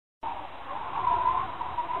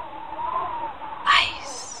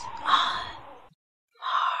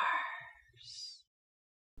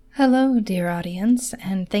Hello, dear audience,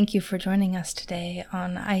 and thank you for joining us today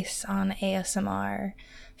on Ice on ASMR,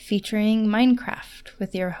 featuring Minecraft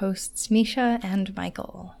with your hosts Misha and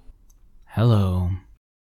Michael. Hello.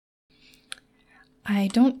 I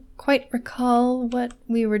don't quite recall what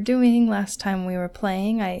we were doing last time we were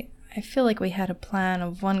playing. I feel like we had a plan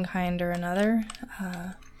of one kind or another.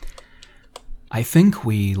 I think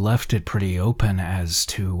we left it pretty open as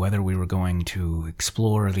to whether we were going to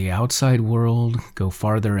explore the outside world, go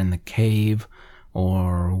farther in the cave,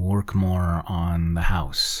 or work more on the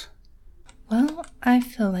house. Well, I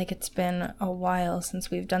feel like it's been a while since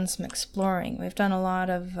we've done some exploring. We've done a lot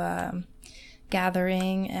of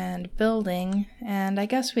gathering and building, and I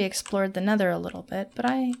guess we explored the Nether a little bit, but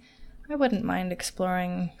I wouldn't mind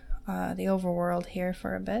exploring the overworld here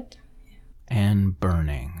for a bit. And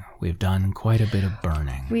burning. We've done quite a bit of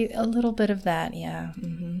burning. A little bit of that, yeah.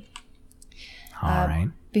 Mm-hmm. All right.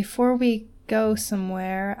 Before we go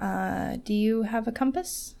somewhere, do you have a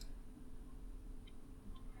compass?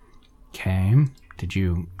 Okay. Did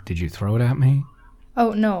you throw it at me?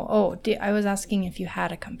 Oh, no. I was asking if you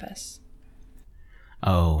had a compass.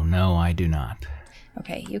 Oh, no, I do not.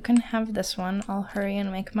 Okay, you can have this one. I'll hurry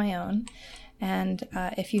and make my own. And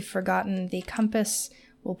if you've forgotten, the compass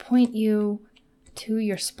will point you to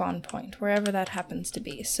your spawn point, wherever that happens to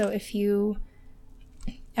be. So if you...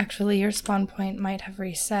 Actually, your spawn point might have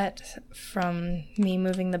reset from me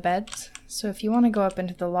moving the beds. So if you want to go up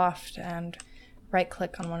into the loft and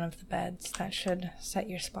right-click on one of the beds, that should set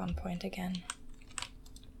your spawn point again.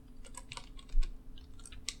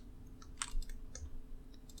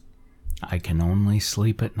 I can only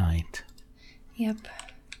sleep at night. Yep.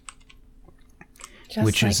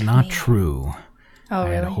 Which is not true. Oh, I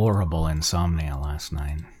really? had horrible insomnia last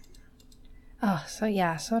night. Oh, so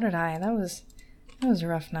did I. That was a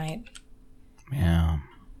rough night. Yeah.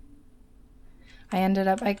 I ended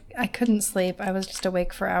up, I couldn't sleep. I was just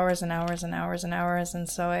awake for hours and hours and hours and hours, and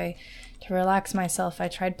so to relax myself, I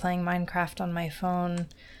tried playing Minecraft on my phone,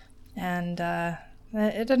 and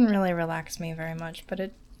it didn't really relax me very much, but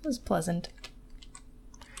it was pleasant.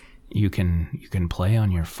 You can play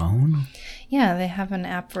on your phone? Yeah, they have an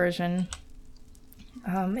app version.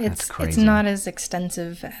 That's crazy. It's not as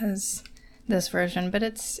extensive as this version, but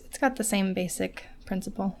it's got the same basic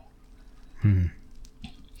principle.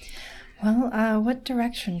 Well, what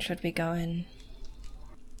direction should we go in?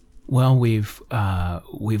 Well, we've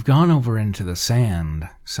gone over into the sand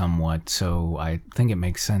somewhat, so I think it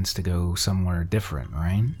makes sense to go somewhere different,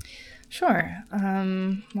 right? Sure.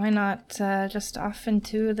 Why not just off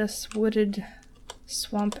into this wooded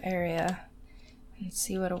swamp area and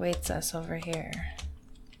see what awaits us over here.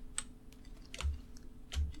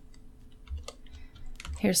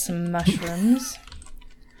 Here's some mushrooms.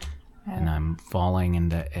 And I'm falling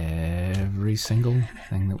into every single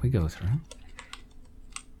thing that we go through.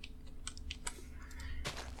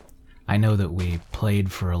 I know that we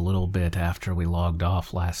played for a little bit after we logged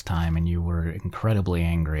off last time, and you were incredibly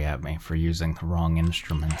angry at me for using the wrong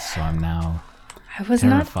instruments, so I'm now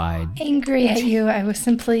terrified. Not angry at you. I was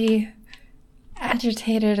simply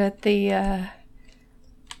agitated at the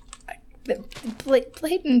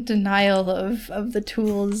blatant denial of the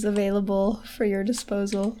tools available for your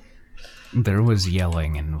disposal. There was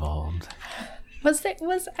yelling involved.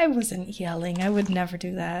 I wasn't yelling. I would never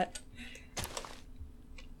do that.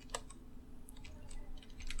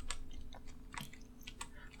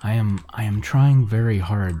 I am trying very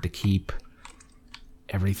hard to keep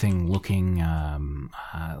everything looking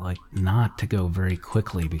like not to go very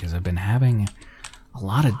quickly, because I've been having a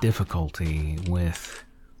lot of difficulty with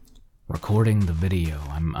recording the video.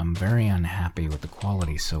 I'm very unhappy with the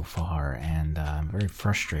quality so far, and I'm very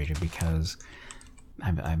frustrated because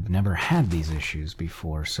I've never had these issues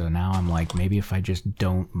before. So now I'm like, maybe if I just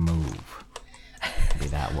don't move, maybe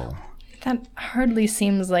that will. That hardly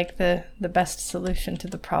seems like the best solution to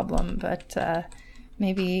the problem, but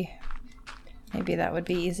maybe that would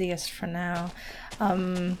be easiest for now.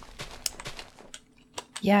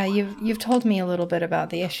 Yeah, you've told me a little bit about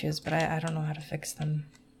the issues, but I don't know how to fix them.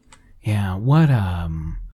 Yeah,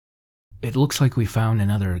 it looks like we found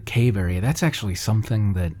another cave area. That's actually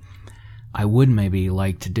something that I would maybe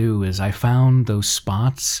like to do, is I found those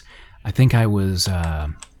spots. I think I was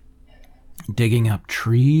digging up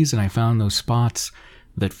trees, and I found those spots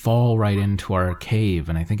that fall right into our cave,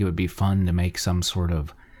 and I think it would be fun to make some sort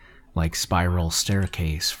of like spiral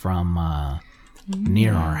staircase from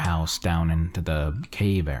near our house down into the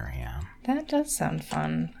cave area. That does sound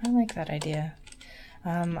fun. I like that idea.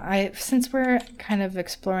 Since we're kind of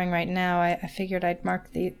exploring right now, I figured I'd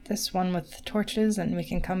mark this one with torches, and we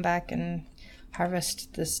can come back and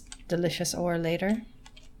harvest this delicious ore later.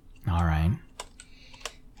 All right.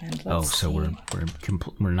 And let's so see.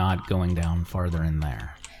 we're not going down farther in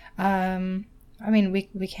there. I mean,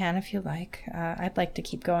 we can if you like. I'd like to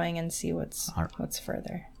keep going and see what's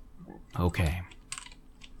further. Okay.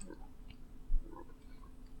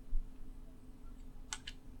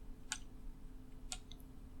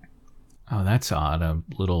 Oh, that's odd. A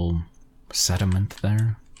little sediment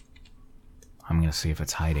there. I'm going to see if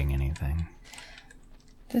it's hiding anything.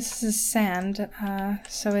 This is sand,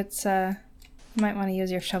 so it's, you might want to use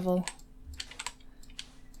your shovel.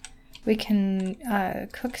 We can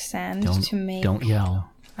cook sand to make... Don't yell.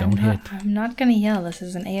 Don't hit. I'm not going to yell. This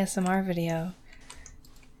is an ASMR video.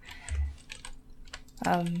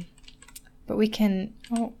 But we can...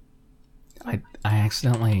 Oh. I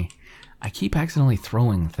keep accidentally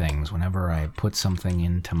throwing things whenever I put something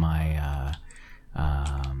into my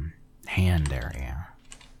hand area.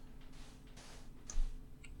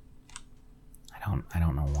 I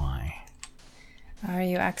don't know why. Are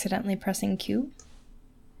you accidentally pressing Q?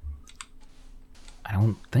 I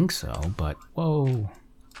don't think so, but whoa.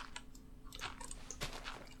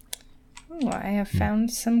 Oh, I have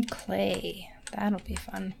found some clay. That'll be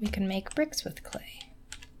fun. We can make bricks with clay.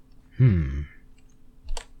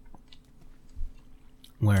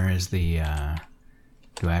 Where is the,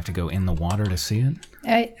 do I have to go in the water to see it?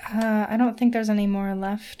 I don't think there's any more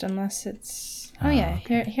left unless it's... Oh yeah,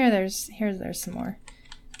 okay. Here there's some more.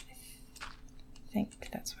 I think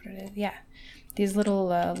that's what it is. Yeah. These little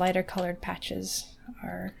lighter colored patches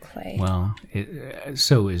are clay. Well,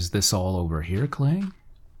 so is this all over here clay?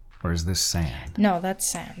 Or is this sand? No, that's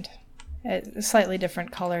sand. A slightly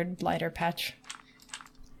different colored, lighter patch.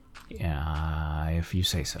 Yeah, if you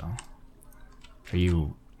say so.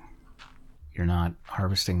 You're not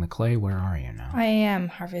harvesting the clay? Where are you now? I am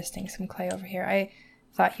harvesting some clay over here. I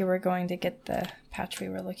thought you were going to get the patch we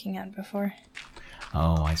were looking at before.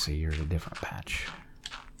 Oh, I see. You're at a different patch.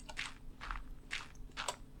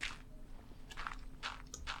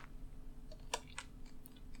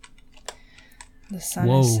 The sun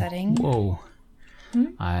is setting. Whoa.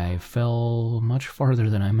 I fell much farther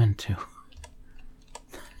than I meant to.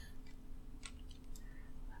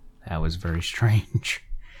 That was very strange.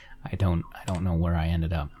 I don't know where I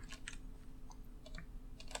ended up.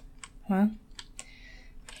 Well,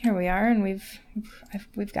 here we are, and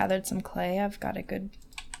we've gathered some clay. I've got a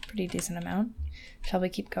pretty decent amount. Shall we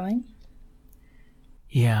keep going?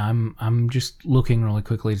 Yeah, I'm just looking really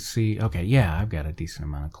quickly to see. Okay, yeah, I've got a decent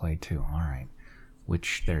amount of clay too. All right.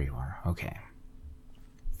 There you are. Okay.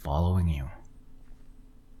 Following you.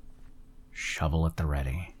 Shovel at the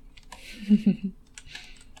ready.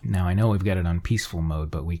 Now I know we've got it on peaceful mode,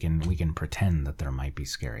 but we can pretend that there might be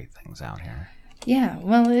scary things out here. Yeah,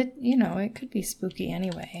 well, it could be spooky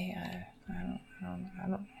anyway. I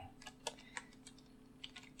don't.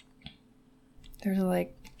 There's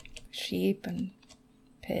like sheep and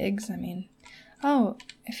pigs. I mean, oh,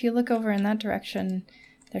 if you look over in that direction,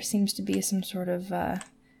 there seems to be some sort of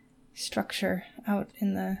structure out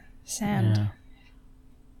in the sand. Yeah.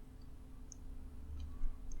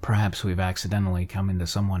 Perhaps we've accidentally come into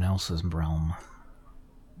someone else's realm.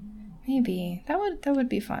 Maybe. That would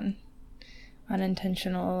be fun.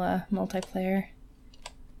 Unintentional multiplayer.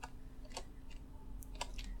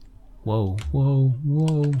 Whoa, whoa,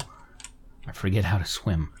 whoa. I forget how to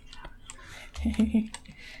swim.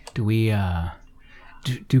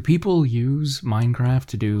 Do people use Minecraft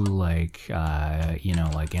to do like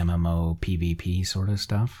MMO PvP sort of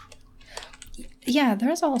stuff? Yeah,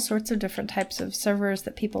 there's all sorts of different types of servers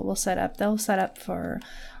that people will set up. They'll set up for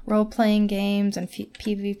role-playing games and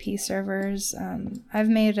PvP servers. I've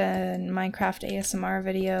made a Minecraft ASMR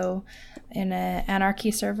video in an Anarchy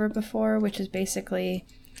server before, which is basically...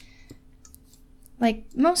 Like,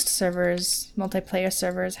 most servers, multiplayer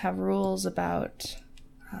servers, have rules about...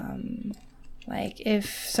 like,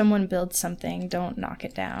 if someone builds something, don't knock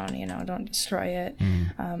it down, don't destroy it.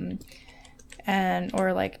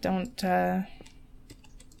 Or like, don't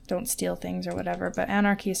steal things or whatever. But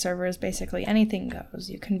Anarchy servers, basically anything goes.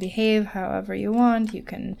 You can behave however you want, you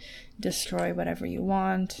can destroy whatever you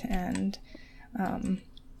want, and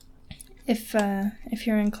if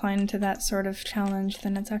you're inclined to that sort of challenge,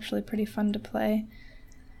 then it's actually pretty fun to play.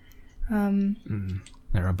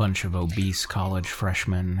 There are a bunch of obese college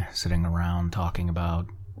freshmen sitting around talking about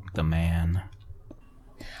the man.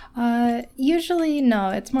 Usually, no,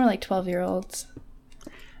 it's more like 12-year-olds.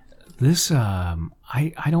 This,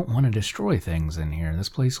 I don't want to destroy things in here. This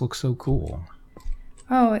place looks so cool.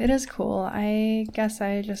 Oh, it is cool. I guess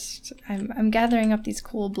I'm gathering up these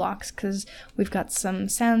cool blocks because we've got some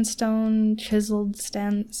sandstone, chiseled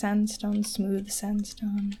sandstone, smooth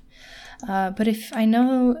sandstone. But if I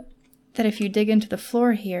know that if you dig into the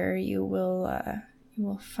floor here, you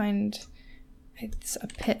will find it's a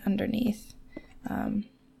pit underneath,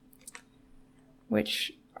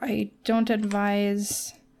 which I don't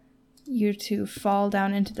advise you to fall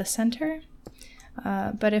down into the center.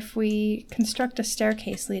 But if we construct a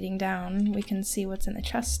staircase leading down, we can see what's in the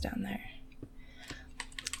chest down there.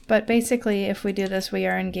 But basically, if we do this, we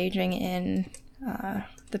are engaging in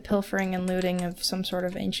the pilfering and looting of some sort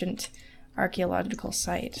of ancient archaeological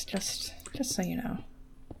site, just so you know.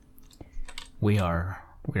 We are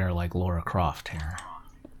like Laura Croft here.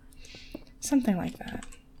 Something like that.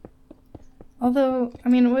 Although, I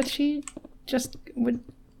mean, what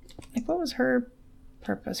was her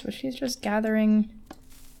purpose? Was she just gathering...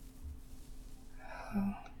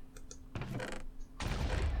 Oh.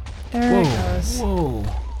 There it goes. Whoa!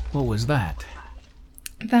 What was that?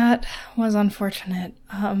 That was unfortunate.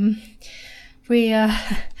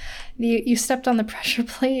 You stepped on the pressure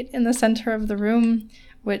plate in the center of the room,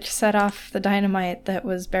 which set off the dynamite that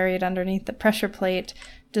was buried underneath the pressure plate,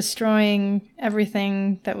 destroying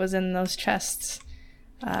everything that was in those chests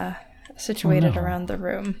situated around the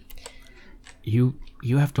room. You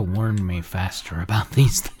have to warn me faster about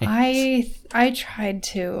these things. I tried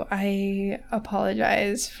to. I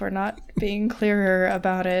apologize for not being clearer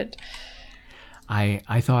about it. I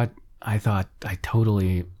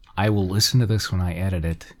will listen to this when I edit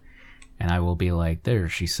it, and I will be like, there,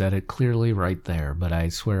 she said it clearly right there, but I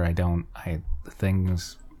swear I don't.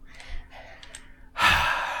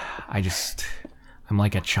 I'm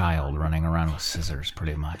like a child running around with scissors,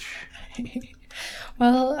 pretty much.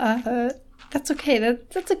 Well, that's okay.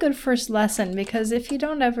 That's a good first lesson, because if you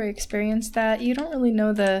don't ever experience that, you don't really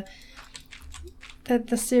know the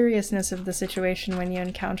seriousness of the situation when you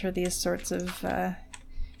encounter these sorts of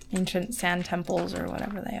ancient sand temples or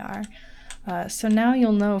whatever they are. So now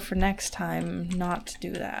you'll know for next time not to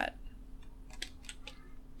do that.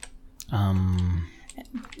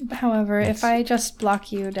 However, if I just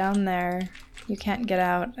block you down there, you can't get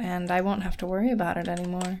out, and I won't have to worry about it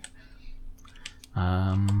anymore.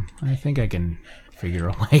 I think I can figure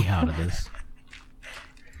a way out of this.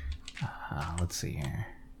 Let's see here.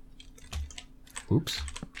 Oops.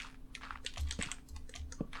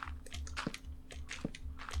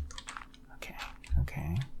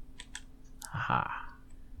 Okay. Aha.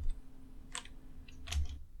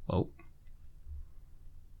 Whoa.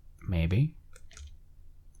 Maybe.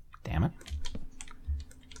 Damn it.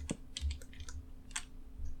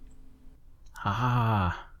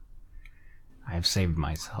 Haha. I've saved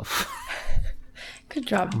myself. Good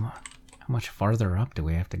job. How much farther up do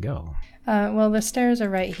we have to go? Well, the stairs are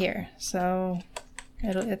right here, so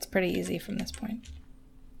it's pretty easy from this point.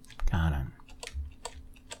 Got it.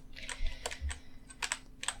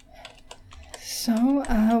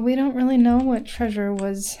 So, we don't really know what treasure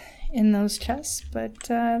was in those chests, but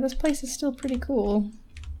this place is still pretty cool.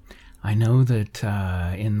 I know that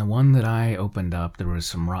in the one that I opened up, there was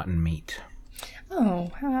some rotten meat.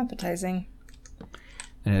 Oh, how appetizing.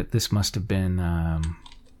 This must have been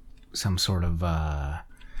some sort of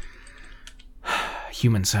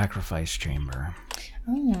human sacrifice chamber.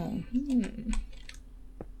 Oh,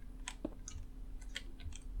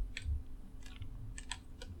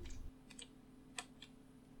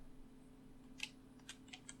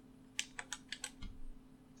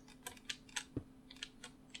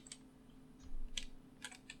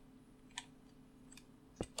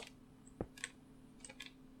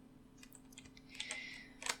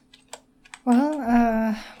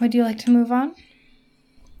 Well, would you like to move on?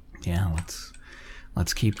 Yeah,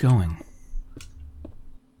 let's keep going.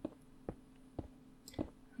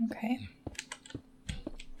 Okay.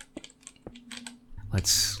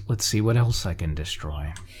 Let's see what else I can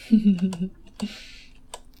destroy.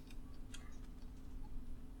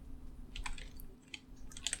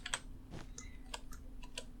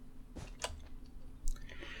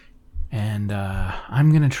 And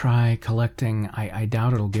I'm gonna try collecting. I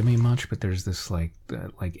doubt it'll give me much, but there's this like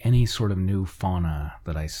any sort of new fauna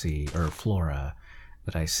that I see, or flora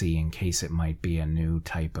that I see, in case it might be a new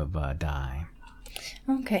type of dye.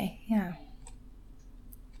 Okay, yeah.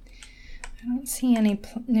 I don't see any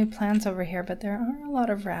new plants over here, but there are a lot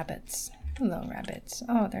of rabbits. Hello, rabbits.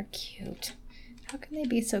 Oh, they're cute. How can they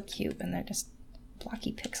be so cute when they're just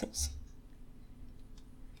blocky pixels?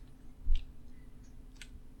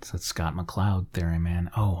 It's that Scott McCloud theory, man.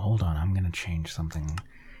 Oh, hold on. I'm going to change something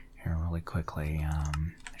here really quickly. I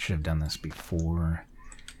should have done this before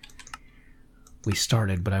we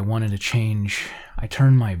started, but I wanted to change. I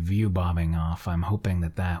turned my view bobbing off. I'm hoping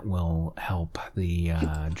that that will help the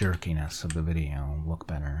jerkiness of the video look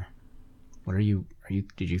better. What are you,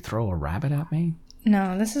 did you throw a rabbit at me?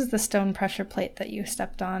 No, this is the stone pressure plate that you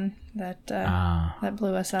stepped on that that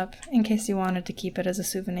blew us up, in case you wanted to keep it as a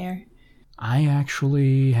souvenir. I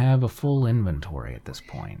actually have a full inventory at this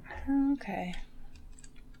point. Okay.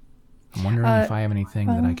 I'm wondering if I have anything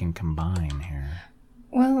that I can combine here.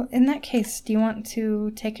 Well, in that case, do you want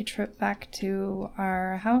to take a trip back to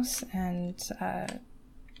our house and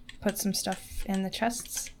put some stuff in the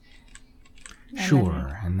chests?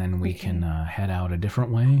 Sure, and then we can head out a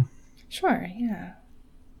different way? Sure, yeah.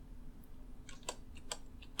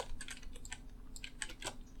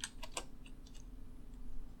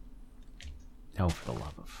 Oh, for the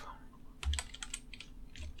love of...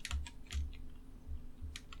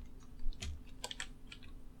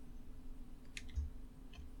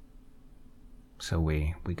 So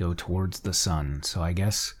we go towards the sun, so I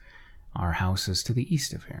guess our house is to the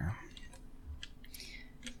east of here.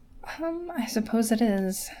 I suppose it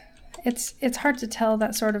is. It's hard to tell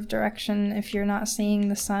that sort of direction if you're not seeing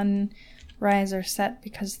the sun rise or set,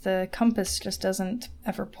 because the compass just doesn't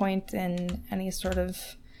ever point in any sort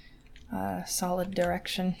of solid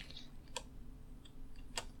direction.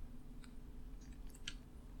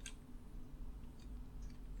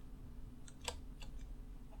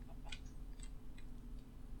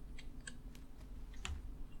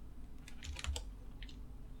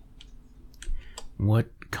 What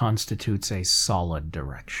constitutes a solid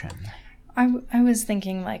direction? I was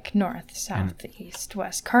thinking like north, south, east,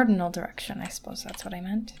 west. Cardinal direction, I suppose that's what I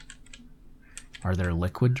meant. Are there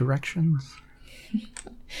liquid directions?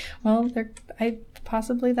 Well,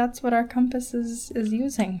 possibly that's what our compass is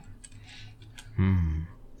using.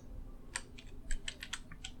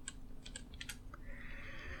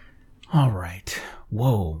 All right.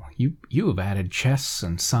 Whoa, you have added chests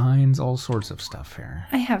and signs, all sorts of stuff here.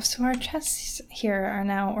 I have. So our chests here are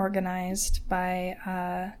now organized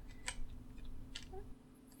by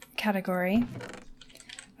category.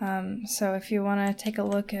 So if you want to take a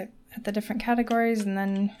look at the different categories and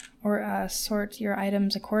then sort your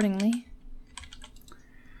items accordingly.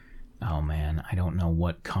 Oh man, I don't know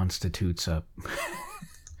what constitutes a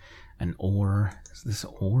an ore. Is this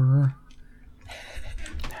ore?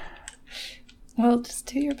 Well, just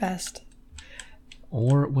do your best.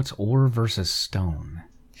 Ore? What's ore versus stone?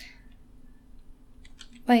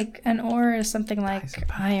 Like, an ore is something like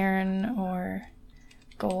iron or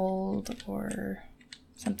gold or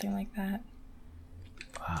something like that.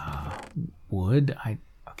 Wood?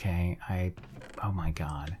 Oh my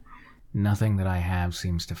god. Nothing that I have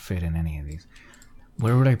seems to fit in any of these.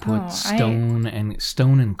 Where would I put stone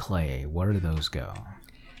and clay? Where do those go?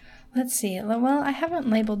 Let's see. Well, I haven't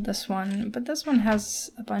labeled this one, but this one has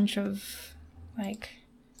a bunch of, like,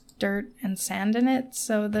 dirt and sand in it,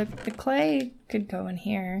 so the clay could go in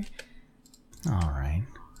here. All right.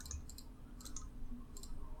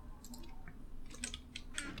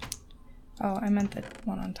 Oh, I meant the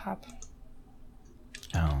one on top.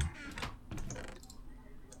 Oh.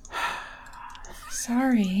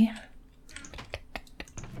 Sorry.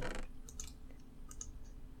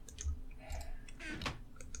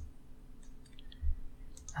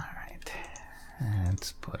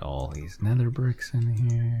 Let's put all these nether bricks in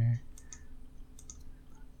here.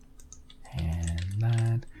 And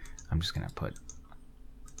that. I'm just going to put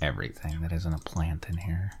everything that isn't a plant in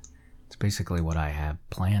here. It's basically what I have,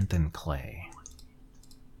 plant and clay.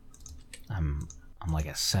 I'm like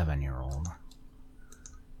a 7-year-old.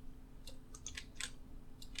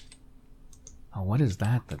 Oh, what is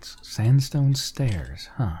that? That's sandstone stairs,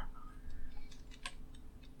 huh?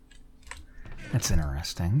 That's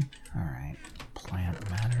interesting. All right. Plant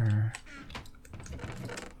matter.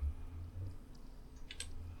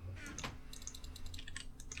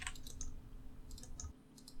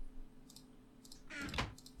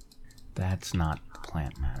 That's not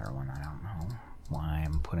plant matter one. I don't know why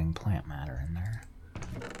I'm putting plant matter in there.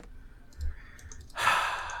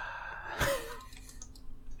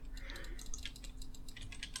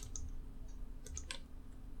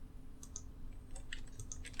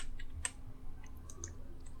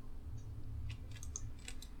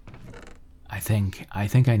 I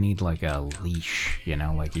think I need like a leash, you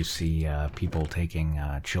know, like you see people taking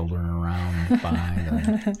children around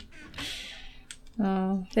by.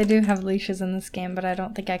 Oh, they do have leashes in this game, but I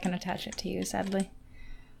don't think I can attach it to you, sadly.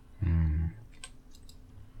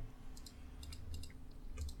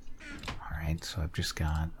 Alright, so I've just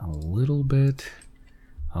got a little bit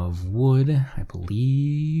of wood, I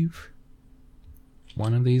believe.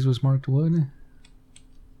 One of these was marked wood?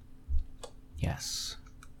 Yes.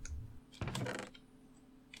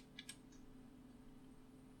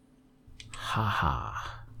 Haha.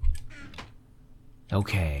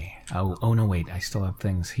 Okay. Oh no, wait. I still have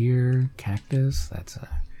things here. Cactus.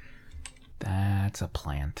 That's a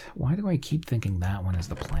plant. Why do I keep thinking that one is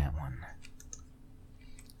the plant one?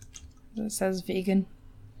 It says vegan.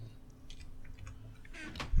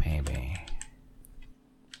 Maybe.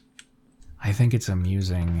 I think it's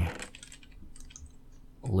amusing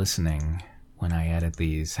listening when I edit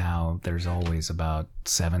these how there's always about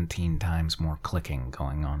 17 times more clicking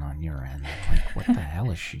going on your end. Like, what the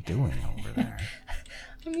hell is she doing over there?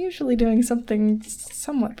 I'm usually doing something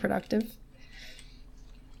somewhat productive.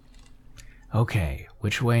 Okay,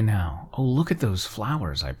 which way now? Oh, look at those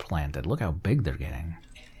flowers I planted. Look how big they're getting.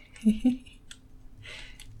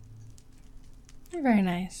 They're very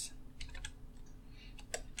nice.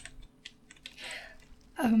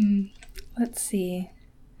 Let's see.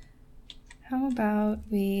 How about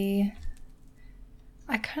I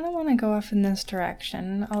kind of want to go off in this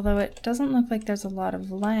direction, although it doesn't look like there's a lot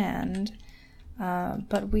of land.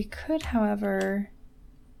 But we could, however,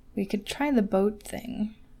 we could try the boat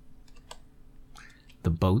thing. The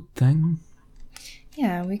boat thing?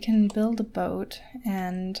 Yeah, we can build a boat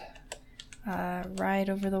and ride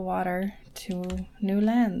over the water to new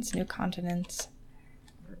lands, new continents.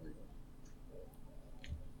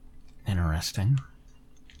 Interesting.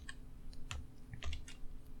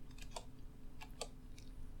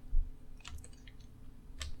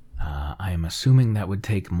 I am assuming that would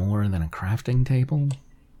take more than a crafting table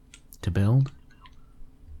to build.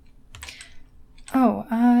 Oh,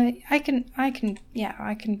 I can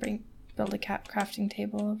build a crafting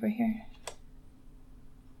table over here.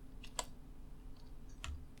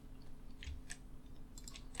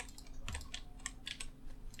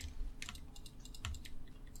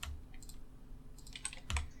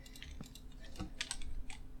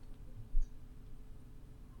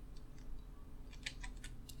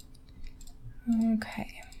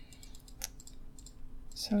 Okay.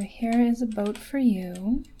 So here is a boat for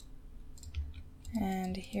you.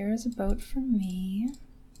 And here is a boat for me.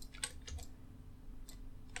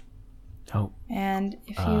 Oh. And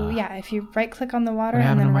if you right click on the water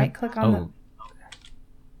and then right click on the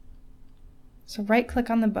So right click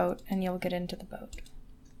on the boat and you'll get into the boat.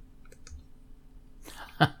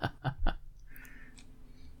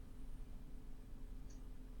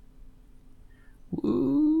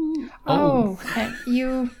 Oh, and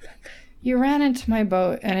you ran into my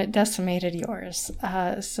boat and it decimated yours.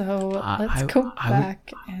 So let's go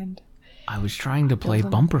back and... I was trying to play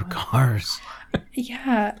bumper cars.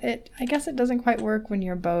 Yeah, I guess it doesn't quite work when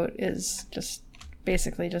your boat is just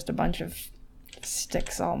basically just a bunch of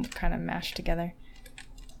sticks all kind of mashed together.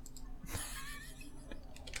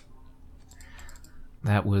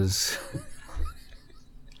 That was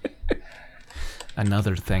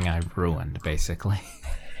another thing I ruined, basically.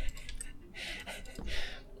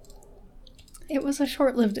 It was a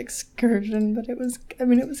short-lived excursion, but it was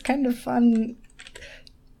kind of fun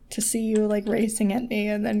to see you like racing at me,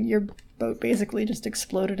 and then your boat basically just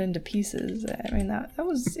exploded into pieces. I mean, it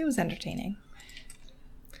was entertaining.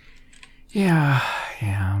 Yeah.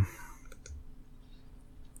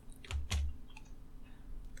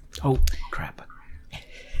 Oh, crap.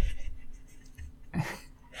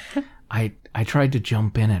 I tried to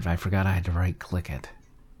jump in it, but I forgot I had to right-click it.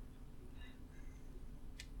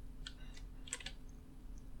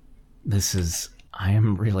 I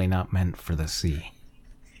am really not meant for the sea.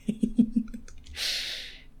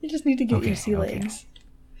 You just need to get your sea legs.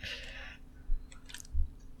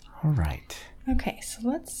 All right. Okay, so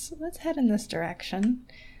let's head in this direction.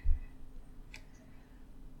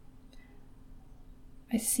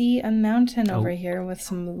 I see a mountain over here with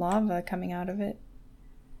some lava coming out of it.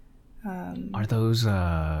 Are those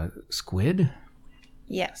squid?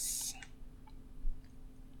 Yes.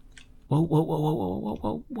 Whoa.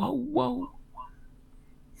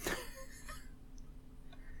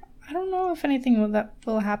 I don't know if anything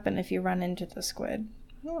will happen if you run into the squid.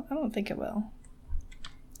 I don't think it will.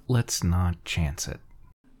 Let's not chance it.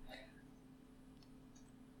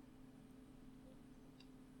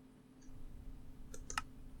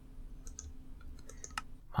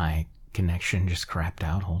 My connection just crapped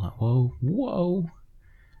out. Hold on. Whoa.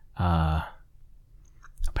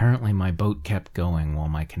 Apparently my boat kept going while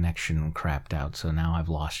my connection crapped out, so now I've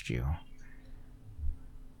lost you.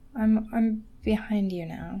 I'm behind you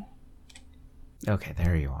now. Okay,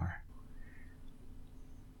 there you are.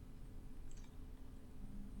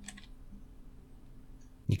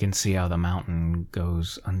 You can see how the mountain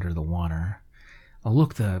goes under the water. Oh,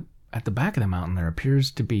 look, at the back of the mountain there appears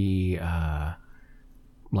to be a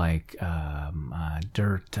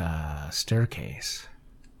dirt staircase.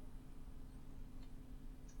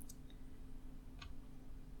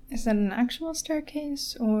 Is that an actual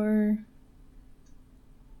staircase, or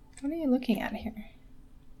what are you looking at here?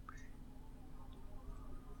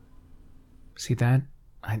 See that?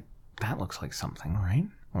 That looks like something, right?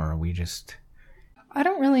 Or are we just... I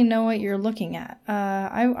don't really know what you're looking at.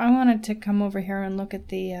 I wanted to come over here and look at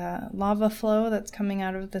the lava flow that's coming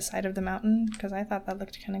out of the side of the mountain, because I thought that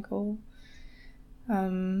looked kind of cool.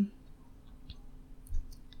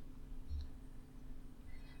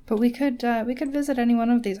 But we could visit any one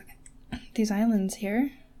of these islands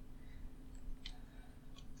here.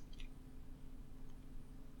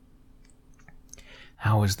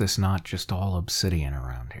 How is this not just all obsidian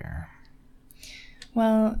around here?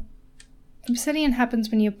 Well, obsidian happens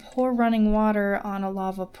when you pour running water on a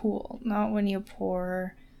lava pool, not when you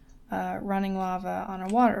pour running lava on a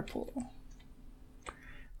water pool.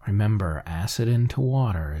 Remember, acid into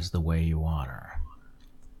water is the way you water.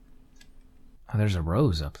 Oh, there's a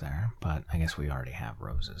rose up there, but I guess we already have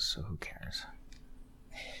roses, so who cares?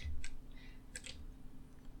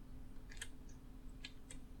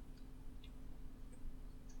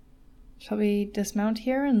 Shall we dismount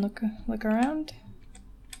here and look around?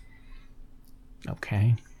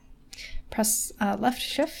 Okay. Press left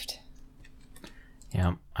shift.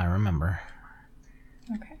 Yep, I remember.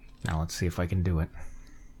 Okay. Now let's see if I can do it.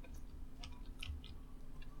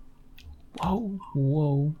 Whoa,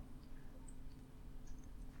 whoa.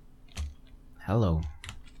 Hello.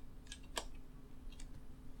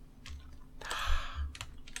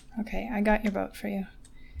 Okay, I got your boat for you.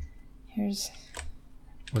 Here's...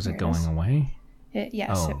 Was it going away?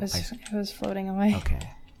 Yes, oh, it was floating away. Okay.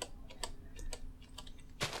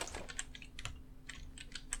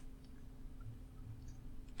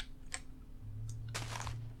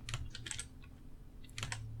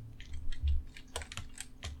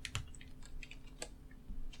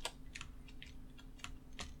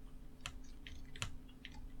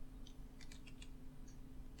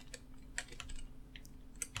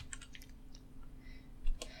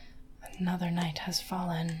 Another night has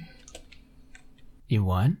fallen. You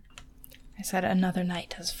what? I said another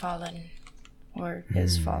night has fallen. Or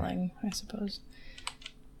is falling, I suppose.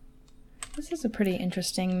 This is a pretty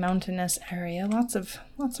interesting mountainous area. Lots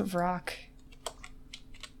of rock.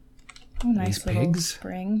 Oh, nice These little pigs?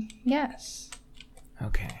 spring. Yes.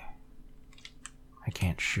 Okay. I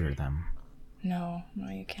can't shear them. No,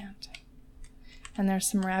 you can't. And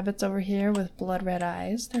there's some rabbits over here with blood red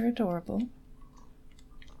eyes. They're adorable.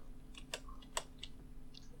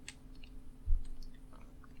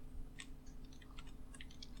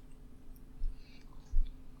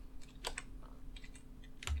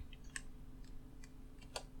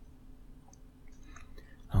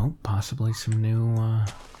 Oh, possibly some new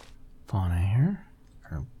fauna here,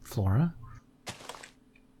 or flora.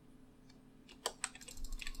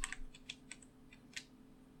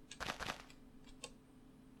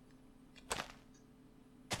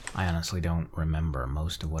 I honestly don't remember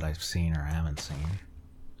most of what I've seen or haven't seen.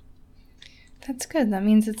 That's good. That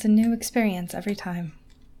means it's a new experience every time.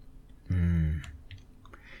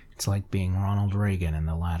 It's like being Ronald Reagan in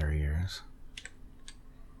the latter years.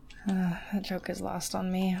 That joke is lost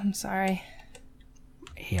on me. I'm sorry.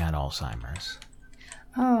 He had Alzheimer's.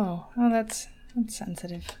 Oh, that's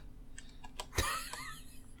sensitive.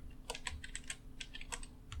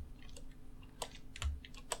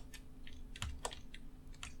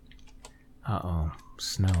 Uh-oh,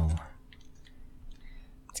 snow.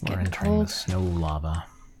 It's We're getting entering cold. the snow lava.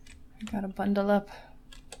 I gotta bundle up.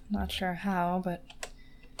 Not sure how, but...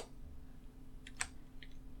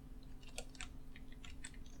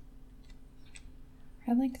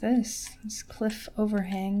 I like this cliff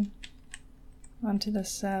overhang onto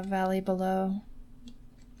this valley below.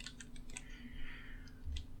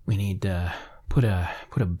 We need to put a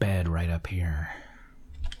bed right up here.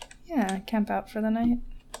 Yeah, camp out for the night.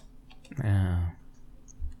 Yeah.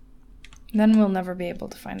 Then we'll never be able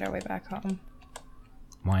to find our way back home.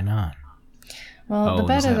 Why not? Well, the Oh,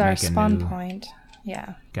 bed does is that our make a spawn new- point.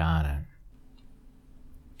 Yeah. Got it.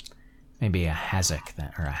 Maybe a hassock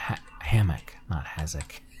then, or a hammock, not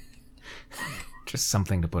hassock. Just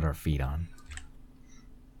something to put our feet on.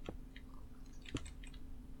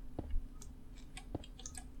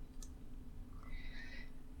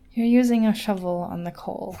 You're using a shovel on the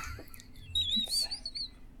coal. It's,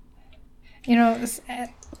 you know,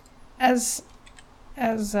 as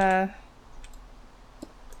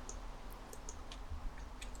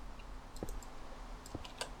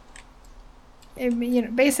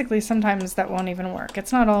basically sometimes that won't even work.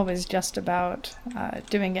 It's not always just about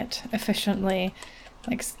doing it efficiently.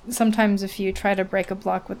 Like sometimes if you try to break a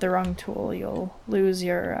block with the wrong tool, you'll lose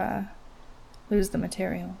the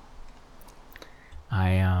material.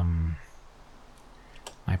 My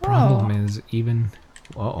problem is even...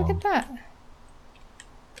 Look at that.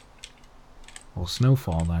 Well,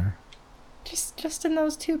 snowfall there. Just in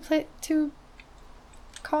those two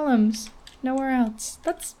columns. Nowhere else.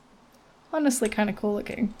 That's honestly kind of cool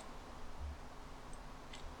looking.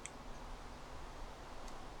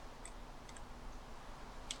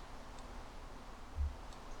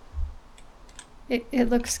 It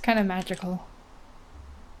looks kind of magical.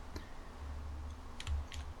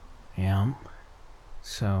 Yeah.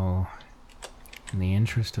 So, in the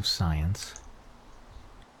interest of science...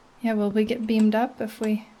 Yeah, will we get beamed up if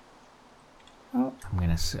we... Oh. I'm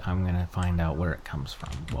gonna find out where it comes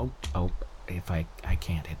from. Whoa, oh, if I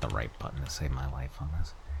can't hit the right button to save my life on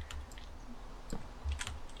this.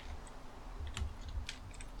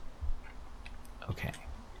 Okay.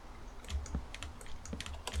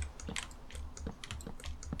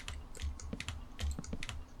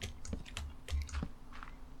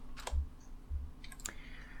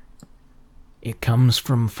 It comes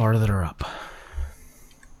from farther up.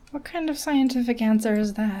 What kind of scientific answer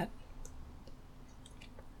is that?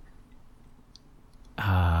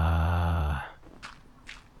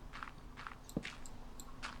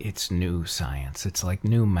 It's new science. It's like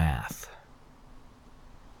new math.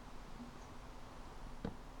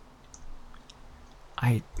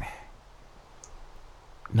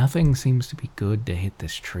 Nothing seems to be good to hit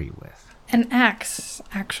this tree with. An axe,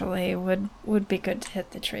 actually, would be good to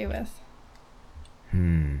hit the tree with.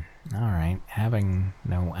 Alright. Having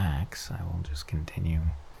no axe, I will just continue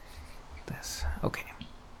this. Okay.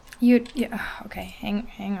 Yeah, okay,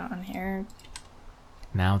 hang on here.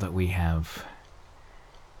 Now that we have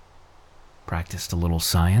practiced a little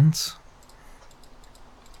science...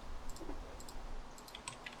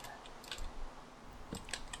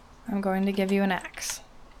 I'm going to give you an axe.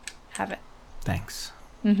 Have it. Thanks.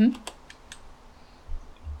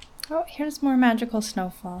 Oh, here's more magical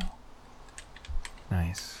snowfall.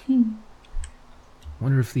 Nice.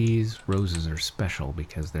 Wonder if these roses are special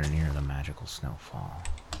because they're near the magical snowfall.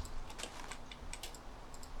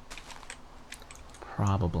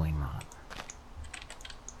 Probably not.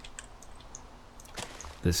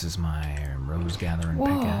 This is my rose gathering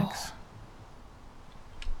pickaxe.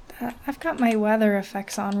 I've got my weather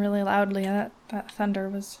effects on really loudly. That thunder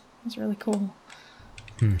was really cool.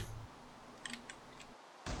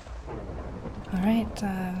 Alright,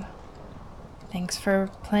 thanks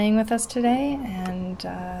for playing with us today, and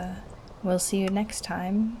we'll see you next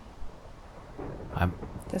time.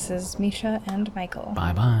 This is Misha and Michael.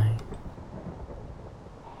 Bye-bye.